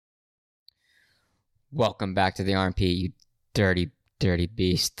Welcome back to the RMP, you dirty, dirty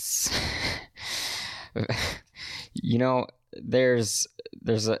beasts. You know, there's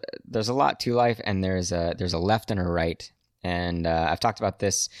a lot to life, and there's a left and a right, and I've talked about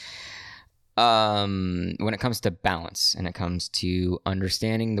this when it comes to balance, and it comes to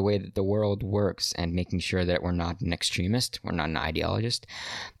understanding the way that the world works and making sure that we're not an extremist, we're not an ideologist.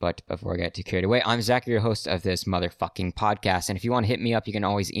 But before I get too carried away, I'm Zachary, your host of this motherfucking podcast, and if you want to hit me up, you can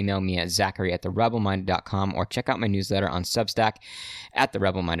always email me at zachary@therebelminded.com or check out my newsletter on Substack at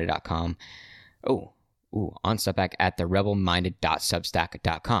therebelminded.com. On Substack at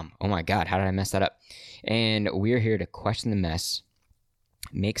therebelminded.substack.com. Oh my God, how did I mess that up? And we're here to question the mess,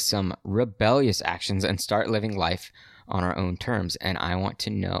 make some rebellious actions, and start living life on our own terms. And I want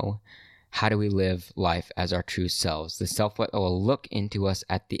to know, how do we live life as our true selves? The self that will look into us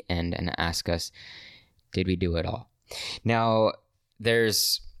at the end and ask us, did we do it all? Now,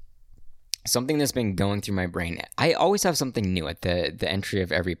 there's something that's been going through my brain. I always have something new at the entry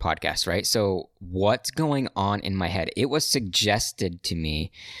of every podcast, right? So what's going on in my head? It was suggested to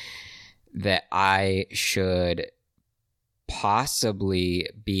me that I should possibly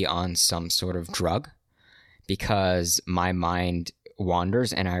be on some sort of drug because my mind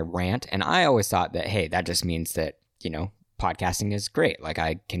wanders and I rant. And I always thought that, hey, that just means that, podcasting is great. Like,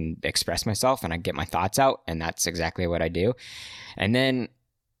 I can express myself and I get my thoughts out, and that's exactly what I do. And then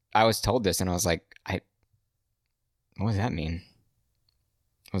I was told this and I was like, what does that mean?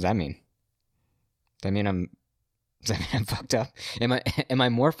 What does that mean? Does that mean I'm fucked up? Am I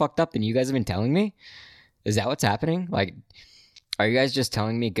more fucked up than you guys have been telling me? Is that what's happening? Like, are you guys just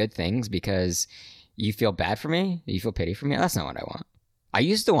telling me good things because you feel bad for me? You feel pity for me? That's not what I want. I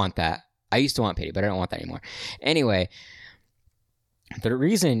used to want that. I used to want pity, but I don't want that anymore. Anyway, the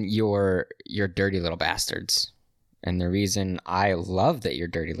reason you're dirty little bastards, and the reason I love that you're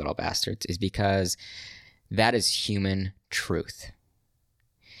dirty little bastards, is because that is human truth.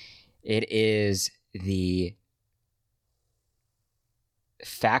 It is the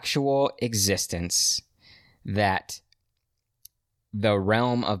factual existence that the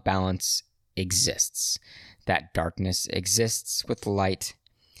realm of balance exists, that darkness exists with light,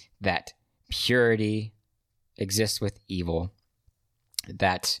 that purity exists with evil,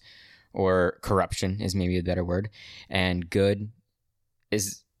 or corruption is maybe a better word, and good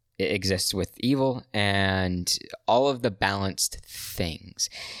exists with evil, and all of the balanced things.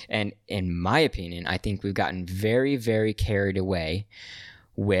 And in my opinion, I think we've gotten very, very carried away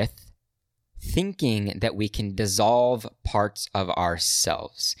with thinking that we can dissolve parts of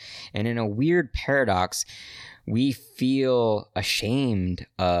ourselves. And in a weird paradox, we feel ashamed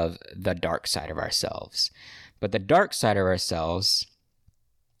of the dark side of ourselves. But the dark side of ourselves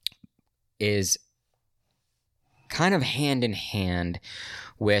is kind of hand in hand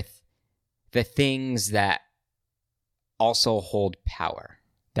with the things that also hold power,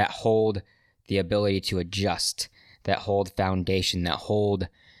 that hold the ability to adjust, that hold foundation, that hold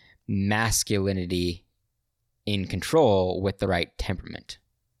masculinity in control with the right temperament,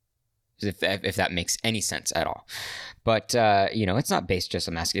 if that makes any sense at all. But it's not based just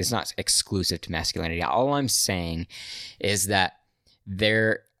on masculinity. It's not exclusive to masculinity. All I'm saying is that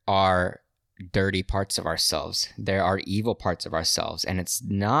there are dirty parts of ourselves. There are evil parts of ourselves. And it's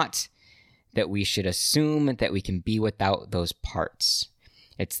not that we should assume that we can be without those parts.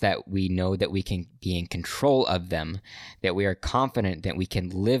 It's that we know that we can be in control of them, that we are confident that we can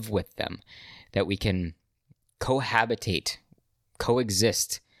live with them, that we can cohabitate,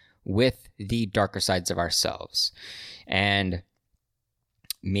 coexist with the darker sides of ourselves. And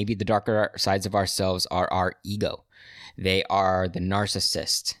maybe the darker sides of ourselves are our ego. They are the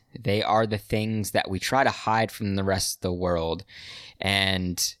narcissist. They are the things that we try to hide from the rest of the world.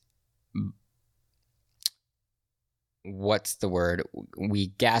 And what's the word? We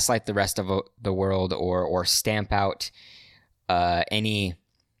gaslight the rest of the world, or stamp out any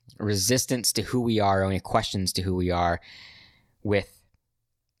resistance to who we are, or any questions to who we are, with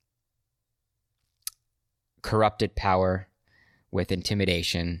corrupted power, with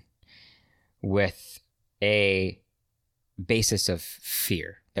intimidation, with a basis of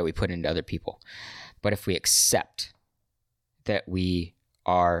fear that we put into other people. But if we accept that we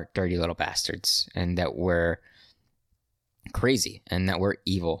are dirty little bastards, and that we're crazy, and that we're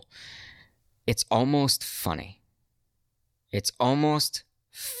evil, it's almost funny. It's almost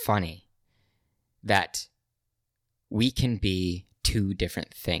funny that we can be two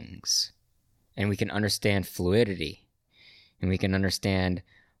different things, and we can understand fluidity, and we can understand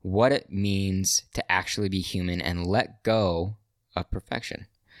what it means to actually be human and let go of perfection.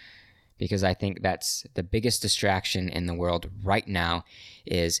 Because I think that's the biggest distraction in the world right now,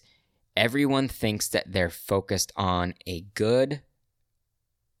 is everyone thinks that they're focused on a good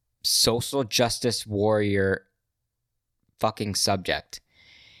social justice warrior fucking subject,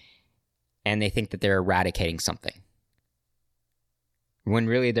 and they think that they're eradicating something, when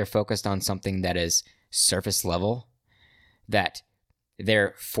really they're focused on something that is surface level, that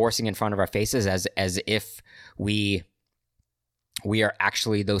they're forcing in front of our faces as if we are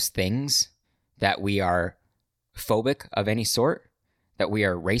actually those things, that we are phobic of any sort, that we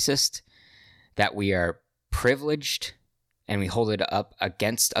are racist, that we are privileged, and we hold it up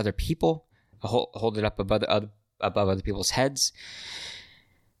against other people, hold it up above other people's heads.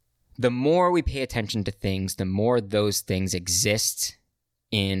 The more we pay attention to things, the more those things exist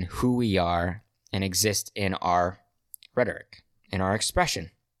in who we are and exist in our rhetoric, in our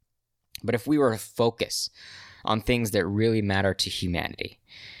expression. But if we were to focus on things that really matter to humanity,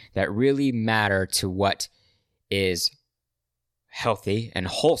 that really matter to what is healthy and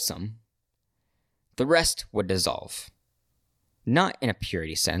wholesome, the rest would dissolve. Not in a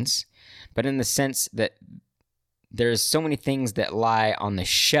purity sense, but in the sense that there's so many things that lie on the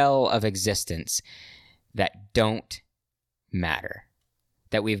shell of existence that don't matter.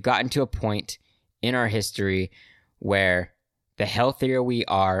 That we've gotten to a point in our history where the healthier we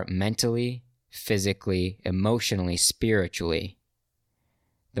are mentally, physically, emotionally, spiritually,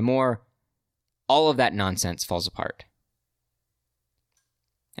 the more all of that nonsense falls apart.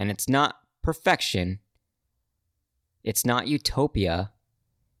 And it's not perfection. It's not utopia.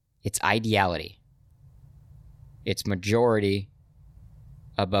 It's ideality. It's majority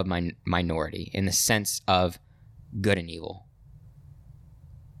above minority in the sense of good and evil.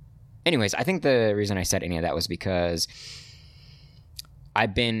 Anyways, I think the reason I said any of that was because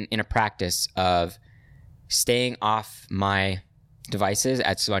I've been in a practice of staying off my devices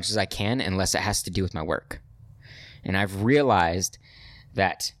as much as I can unless it has to do with my work. And I've realized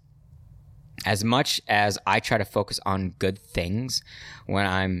that as much as I try to focus on good things when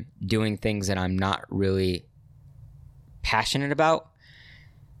I'm doing things that I'm not really passionate about,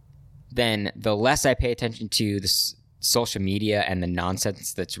 then the less I pay attention to the social media and the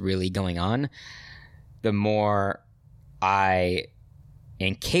nonsense that's really going on, the more I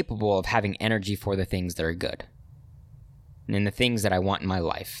am capable of having energy for the things that are good. And the things that I want in my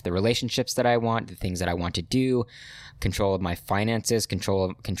life, the relationships that I want, the things that I want to do, control of my finances,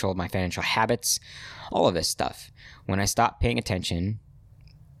 control of my financial habits, all of this stuff. When I stop paying attention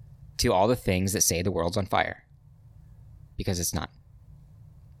to all the things that say the world's on fire. Because it's not.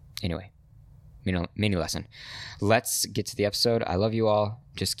 Anyway, mini lesson. Let's get to the episode. I love you all.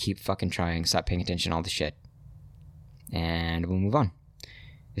 Just keep fucking trying. Stop paying attention to all the shit. And we'll move on.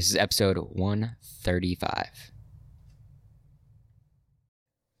 This is episode 135.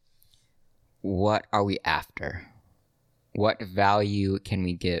 What are we after? What value can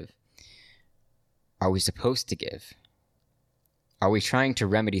we give? Are we supposed to give? Are we trying to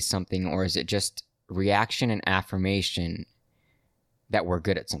remedy something, or is it just reaction and affirmation that we're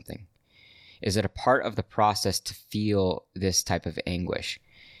good at something? Is it a part of the process to feel this type of anguish?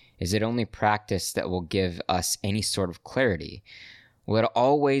 Is it only practice that will give us any sort of clarity? Will it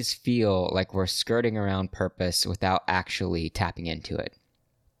always feel like we're skirting around purpose without actually tapping into it?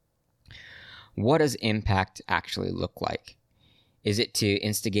 What does impact actually look like? Is it to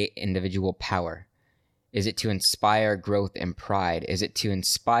instigate individual power? Is it to inspire growth and pride? Is it to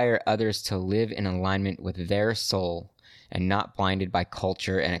inspire others to live in alignment with their soul and not blinded by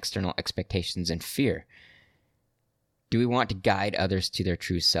culture and external expectations and fear? Do we want to guide others to their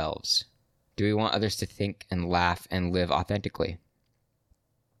true selves? Do we want others to think and laugh and live authentically?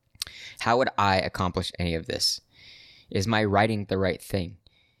 How would I accomplish any of this? Is my writing the right thing?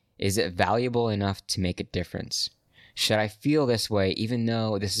 Is it valuable enough to make a difference? Should I feel this way even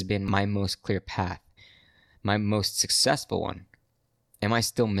though this has been my most clear path, my most successful one? Am I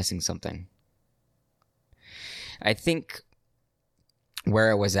still missing something? I think where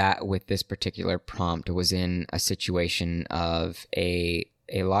I was at with this particular prompt was in a situation of a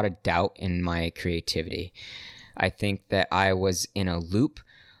lot of doubt in my creativity. I think that I was in a loop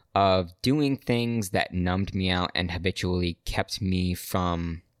of doing things that numbed me out and habitually kept me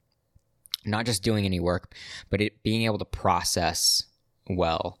from not just doing any work, but it being able to process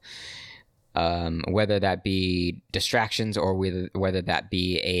well. Whether that be distractions or whether that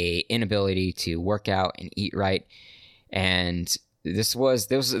be a inability to work out and eat right. And this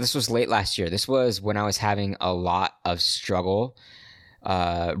was late last year. This was when I was having a lot of struggle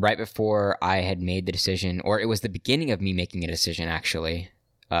right before I had made the decision, or it was the beginning of me making a decision actually,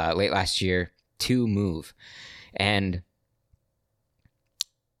 late last year to move. And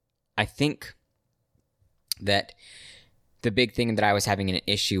I think that the big thing that I was having an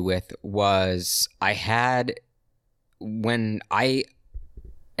issue with was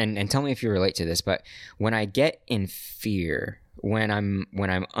and tell me if you relate to this, but when I get in fear, when I'm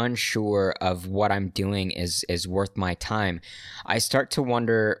unsure of what I'm doing is worth my time, I start to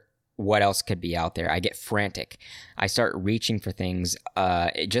wonder what else could be out there. I get frantic. I start reaching for things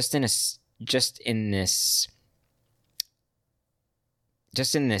just in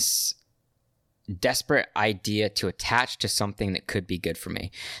this desperate idea to attach to something that could be good for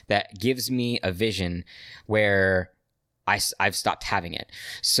me, that gives me a vision where I've stopped having it.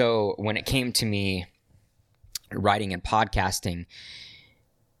 So when it came to me writing and podcasting,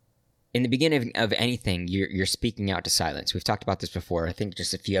 in the beginning of anything, you're speaking out to silence. We've talked about this before, I think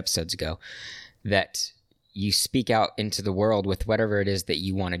just a few episodes ago, that you speak out into the world with whatever it is that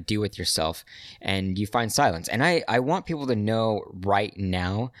you want to do with yourself, and you find silence. And I want people to know right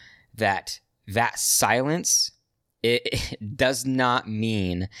now that silence, it does not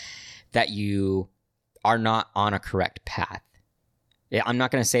mean that you are not on a correct path. I'm not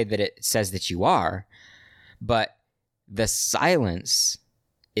going to say that it says that you are, but the silence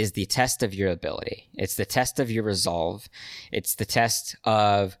is the test of your ability. It's the test of your resolve. It's the test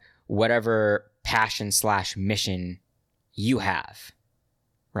of whatever passion/mission you have,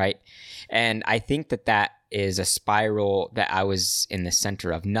 right? And I think that is a spiral that I was in the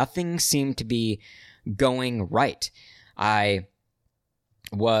center of. Nothing seemed to be going right. I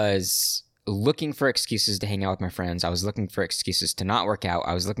was looking for excuses to hang out with my friends. I was looking for excuses to not work out.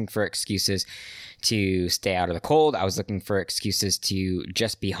 I was looking for excuses to stay out of the cold. I was looking for excuses to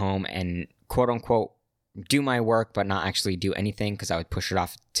just be home and quote unquote do my work, but not actually do anything because I would push it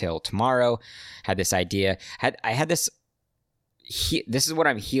off till tomorrow. Had this idea. I had this. This is what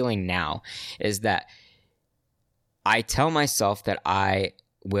I'm healing now, is that I tell myself that I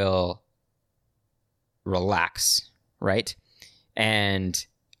will relax, right? And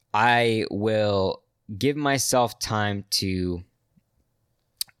I will give myself time to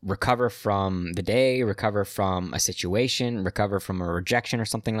recover from the day, recover from a situation, recover from a rejection or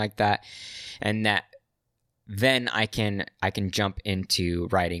something like that. And that then I can jump into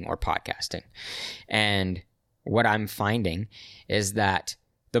writing or podcasting. And what I'm finding is that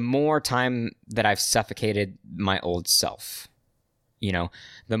the more time that I've suffocated my old self,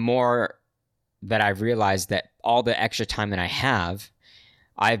 the more that I've realized that all the extra time that I have,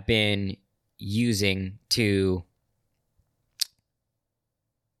 I've been using to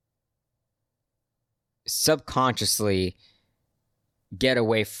subconsciously get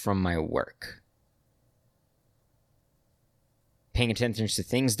away from my work. Paying attention to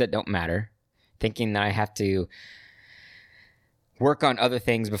things that don't matter, thinking that I have to work on other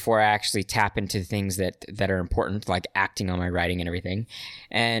things before I actually tap into things that are important, like acting on my writing and everything.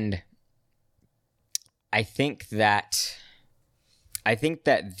 And I think that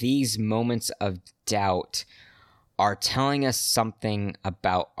these moments of doubt are telling us something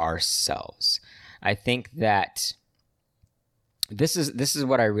about ourselves. I think that this is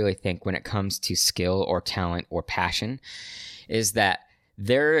what I really think when it comes to skill or talent or passion, is that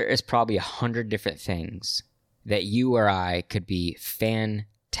there is probably 100 different things that you or I could be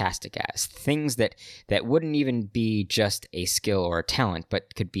fantastic at. Things that wouldn't even be just a skill or a talent,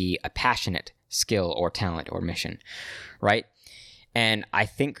 but could be a passionate skill or talent or mission, right? And I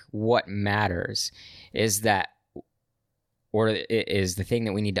think what matters is that, or is the thing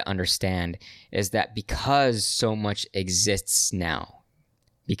that we need to understand, is that because so much exists now,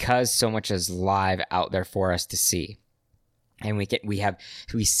 because so much is live out there for us to see, and we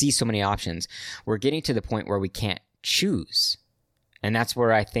see so many options, we're getting to the point where we can't choose. And that's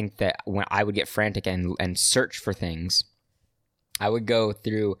where I think that when I would get frantic and search for things, I would go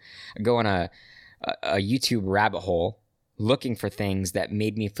on a YouTube rabbit hole looking for things that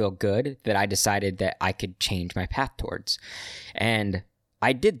made me feel good, that I decided that I could change my path towards. And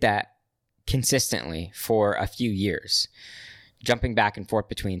I did that consistently for a few years, jumping back and forth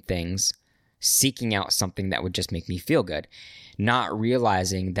between things, seeking out something that would just make me feel good, not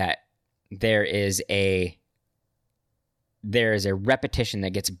realizing that there is a repetition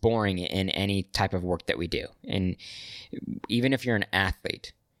that gets boring in any type of work that we do. And even if you're an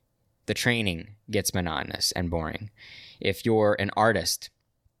athlete, the training gets monotonous and boring. If you're an artist,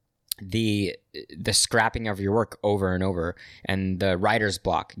 the scrapping of your work over and over and the writer's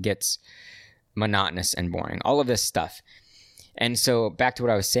block gets monotonous and boring. All of this stuff. And so back to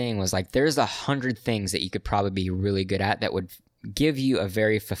what I was saying was, like, there's 100 things that you could probably be really good at that would give you a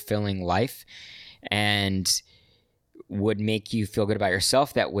very fulfilling life and would make you feel good about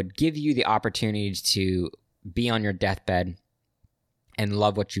yourself, that would give you the opportunity to be on your deathbed and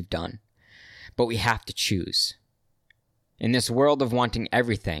love what you've done. But we have to choose. In this world of wanting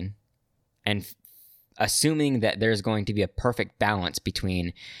everything and assuming that there's going to be a perfect balance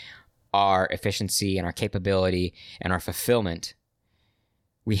between our efficiency and our capability and our fulfillment,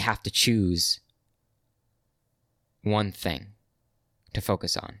 we have to choose one thing to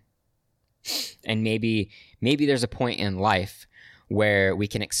focus on. And maybe there's a point in life where we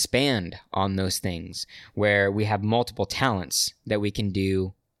can expand on those things, where we have multiple talents that we can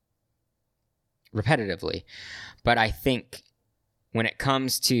do repetitively. But I think when it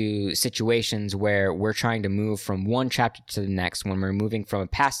comes to situations where we're trying to move from one chapter to the next, when we're moving from a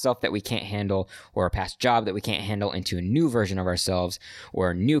past self that we can't handle or a past job that we can't handle into a new version of ourselves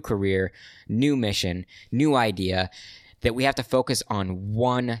or a new career, new mission, new idea, that we have to focus on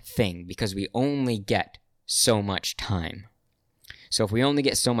one thing because we only get so much time. So if we only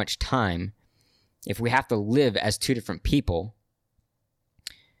get so much time, if we have to live as two different people,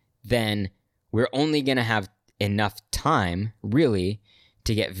 then we're only going to have enough time, really,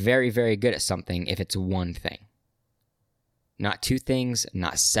 to get very, very good at something if it's one thing. Not two things,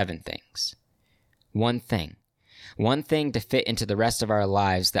 not seven things. One thing. One thing to fit into the rest of our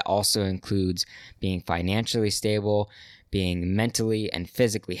lives that also includes being financially stable, being mentally and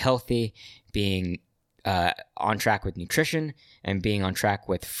physically healthy, being on track with nutrition, and being on track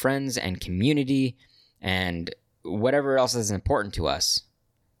with friends and community, and whatever else is important to us.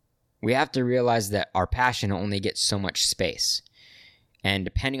 We have to realize that our passion only gets so much space. And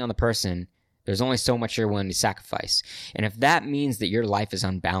depending on the person, there's only so much you're willing to sacrifice. And if that means that your life is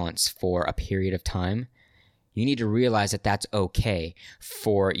unbalanced for a period of time, you need to realize that that's okay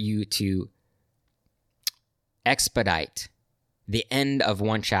for you to expedite the end of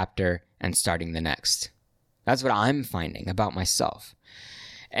one chapter and starting the next. That's what I'm finding about myself.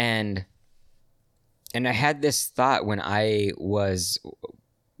 And I had this thought when I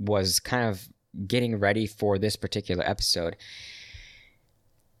was kind of getting ready for this particular episode.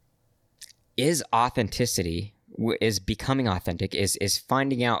 Is authenticity, is becoming authentic, is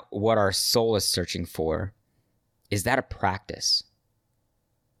finding out what our soul is searching for, is that a practice?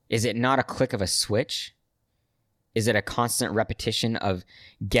 Is it not a click of a switch? Is it a constant repetition of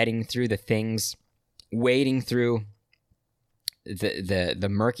getting through the things, wading through the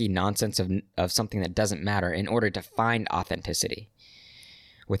murky nonsense of something that doesn't matter in order to find authenticity?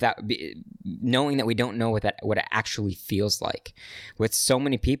 Without knowing that we don't know what it actually feels like. With so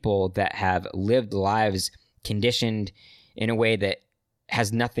many people that have lived lives conditioned in a way that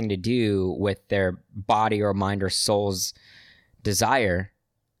has nothing to do with their body or mind or soul's desire,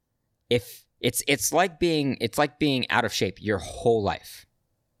 if it's like being out of shape your whole life.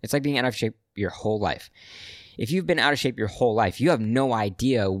 It's like being out of shape your whole life. If you've been out of shape your whole life, you have no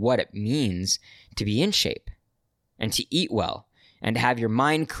idea what it means to be in shape and to eat well, and to have your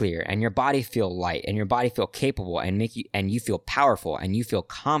mind clear and your body feel light and your body feel capable and you feel powerful and you feel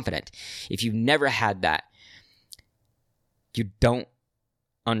confident. If you've never had that, you don't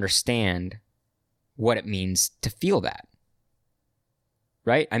understand what it means to feel that.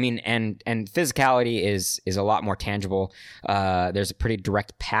 Right? I mean, and physicality is a lot more tangible. There's a pretty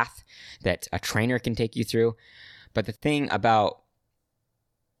direct path that a trainer can take you through. But the thing about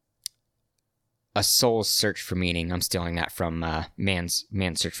a soul's search for meaning, I'm stealing that from Man's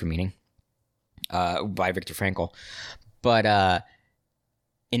Search for Meaning by Viktor Frankl. But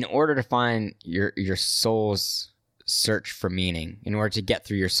in order to find your soul's search for meaning, in order to get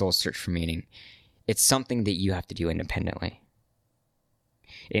through your soul's search for meaning, it's something that you have to do independently.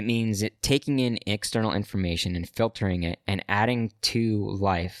 It means taking in external information and filtering it and adding to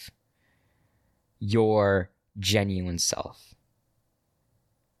life your genuine self.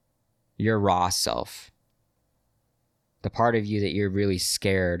 Your raw self, the part of you that you're really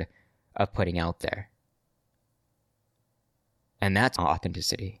scared of putting out there. And that's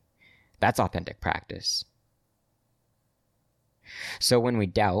authenticity. That's authentic practice. So when we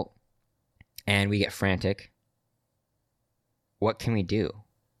doubt and we get frantic, what can we do?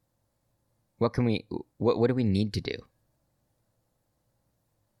 What do we need to do?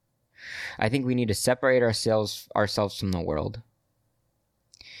 I think we need to separate ourselves from the world.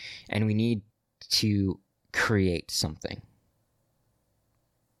 And we need to create something.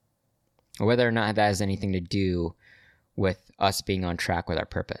 Whether or not that has anything to do with us being on track with our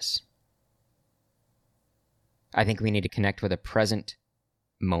purpose. I think we need to connect with a present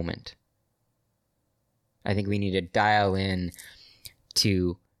moment. I think we need to dial in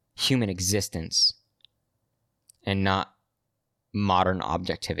to human existence and not modern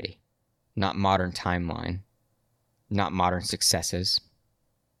objectivity, not modern timeline, not modern successes.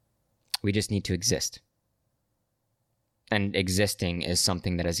 We just need to exist. And existing is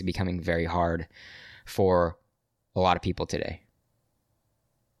something that is becoming very hard for a lot of people today.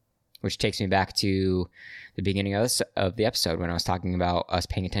 Which takes me back to the beginning of the episode when I was talking about us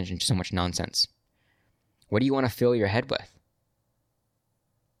paying attention to so much nonsense. What do you want to fill your head with?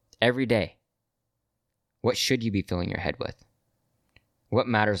 Every day. What should you be filling your head with? What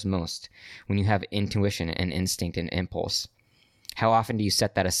matters most when you have intuition and instinct and impulse? How often do you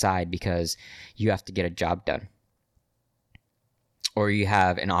set that aside because you have to get a job done? Or you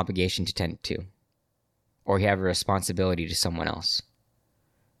have an obligation to tend to? Or you have a responsibility to someone else?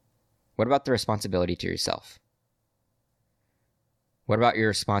 What about the responsibility to yourself? What about your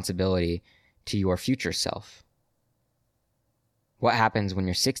responsibility to your future self? What happens when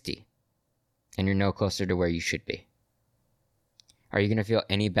you're 60 and you're no closer to where you should be? Are you going to feel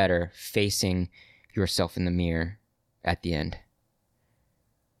any better facing yourself in the mirror at the end?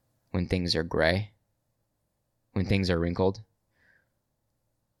 When things are gray? When things are wrinkled?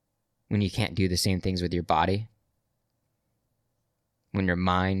 When you can't do the same things with your body? When your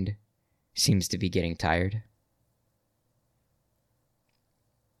mind seems to be getting tired?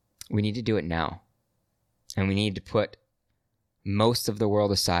 We need to do it now. And we need to put most of the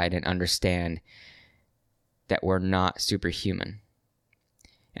world aside and understand that we're not superhuman.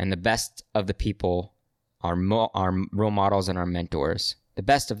 And the best of the people, our role models and our mentors, the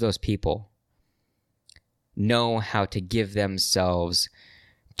best of those people know how to give themselves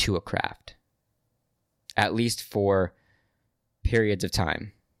to a craft. At least for periods of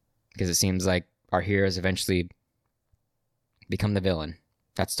time. Because it seems like our heroes eventually become the villain.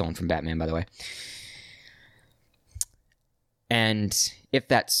 That's stolen from Batman, by the way. And if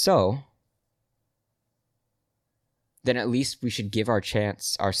that's so, then at least we should give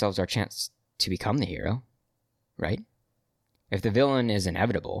ourselves our chance to become the hero, right? If the villain is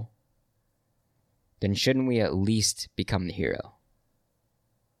inevitable, then shouldn't we at least become the hero?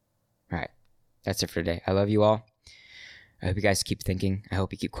 All right, that's it for today. I love you all. I hope you guys keep thinking. I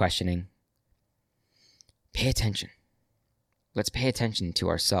hope you keep questioning. Pay attention. Let's pay attention to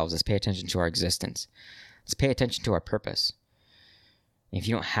ourselves. Let's pay attention to our existence. Let's pay attention to our purpose. And if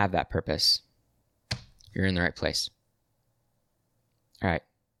you don't have that purpose, you're in the right place. All right.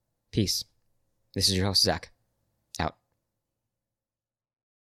 Peace. This is your host, Zach. Out.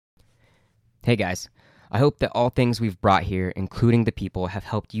 Hey, guys. I hope that all things we've brought here, including the people, have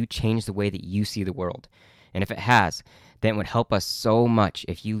helped you change the way that you see the world. And if it has, then it would help us so much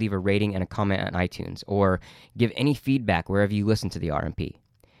if you leave a rating and a comment on iTunes or give any feedback wherever you listen to the RMP.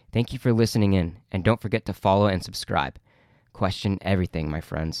 Thank you for listening in, and don't forget to follow and subscribe. Question everything, my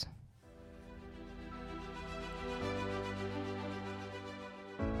friends.